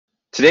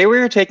Today, we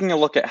are taking a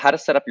look at how to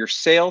set up your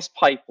sales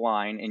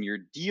pipeline and your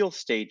deal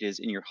stages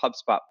in your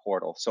HubSpot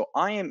portal. So,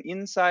 I am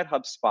inside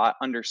HubSpot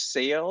under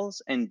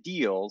sales and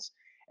deals,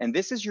 and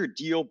this is your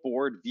deal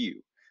board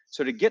view.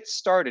 So, to get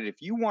started, if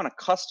you want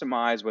to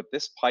customize what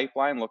this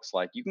pipeline looks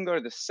like, you can go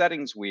to the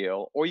settings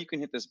wheel or you can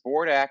hit this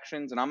board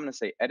actions, and I'm going to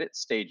say edit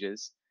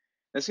stages.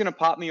 That's going to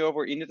pop me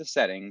over into the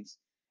settings.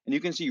 And you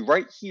can see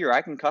right here,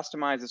 I can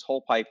customize this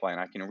whole pipeline.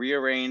 I can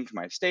rearrange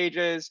my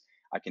stages.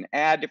 I can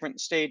add different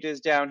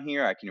stages down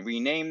here. I can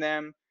rename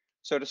them.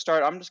 So to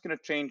start, I'm just going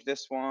to change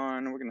this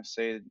one. We're going to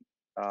say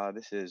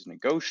this is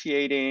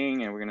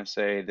negotiating, and we're going to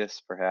say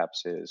this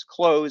perhaps is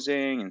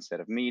closing instead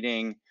of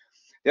meeting.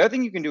 The other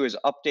thing you can do is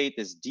update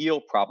this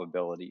deal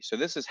probability. So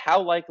this is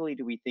how likely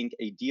do we think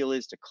a deal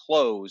is to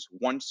close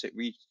once it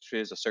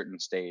reaches a certain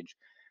stage.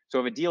 So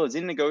if a deal is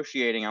in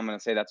negotiating, I'm going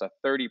to say that's a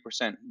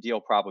 30%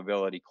 deal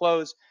probability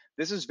close.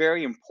 This is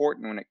very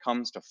important when it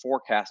comes to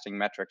forecasting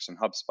metrics in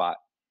HubSpot.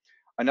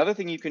 Another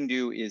thing you can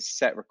do is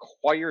set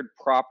required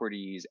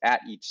properties at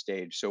each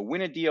stage. So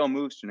when a deal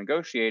moves to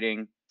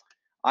negotiating,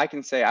 I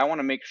can say I want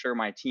to make sure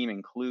my team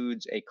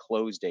includes a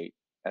close date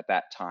at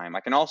that time. I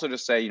can also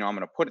just say, I'm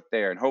going to put it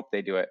there and hope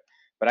they do it,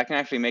 but I can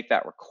actually make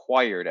that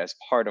required as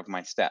part of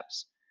my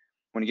steps.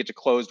 When you get to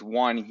closed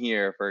one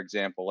here, for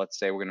example, let's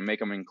say we're going to make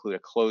them include a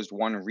closed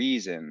one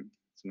reason.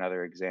 It's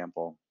another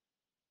example.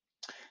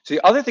 So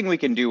the other thing we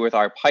can do with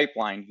our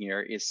pipeline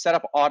here is set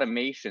up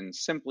automation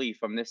simply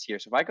from this here.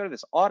 So if I go to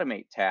this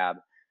automate tab,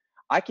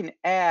 I can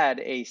add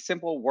a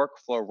simple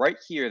workflow right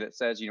here that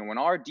says, when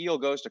our deal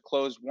goes to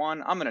close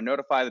one, I'm going to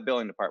notify the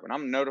billing department. I'm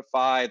going to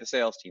notify the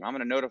sales team. I'm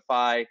going to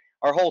notify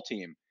our whole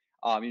team.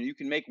 You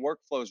can make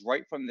workflows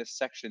right from this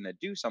section that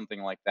do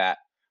something like that.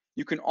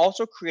 You can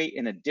also create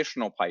an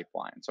additional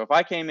pipeline. So if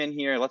I came in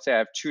here, let's say I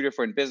have two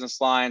different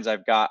business lines,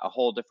 I've got a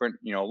whole different,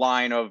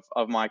 line of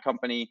my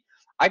company.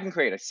 I can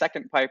create a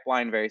second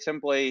pipeline very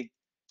simply.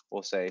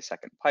 We'll say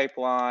second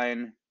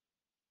pipeline,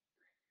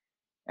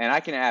 and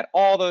I can add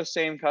all those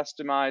same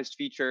customized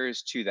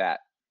features to that.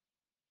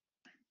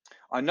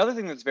 Another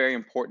thing that's very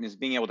important is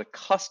being able to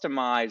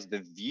customize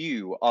the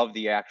view of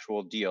the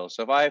actual deal.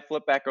 So if I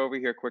flip back over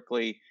here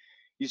quickly,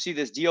 you see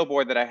this deal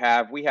board that I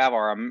have. We have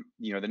our,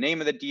 the name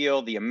of the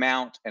deal, the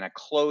amount, and a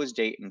close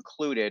date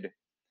included.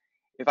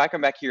 If I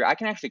come back here, I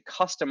can actually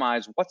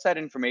customize what's that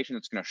information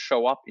that's going to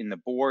show up in the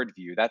board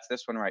view. That's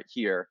this one right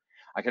here.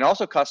 I can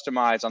also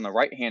customize on the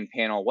right-hand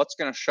panel what's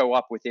going to show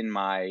up within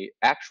my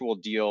actual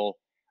deal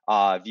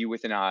view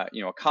within a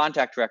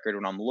contact record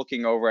when I'm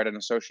looking over at an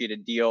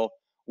associated deal.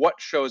 What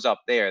shows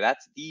up there?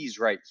 That's these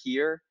right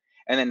here.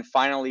 And then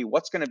finally,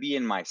 what's going to be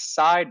in my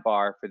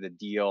sidebar for the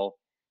deal?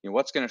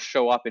 What's going to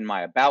show up in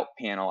my about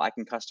panel? I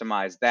can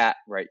customize that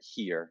right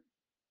here.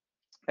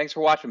 Thanks for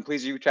watching.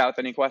 Please reach out with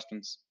any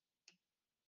questions.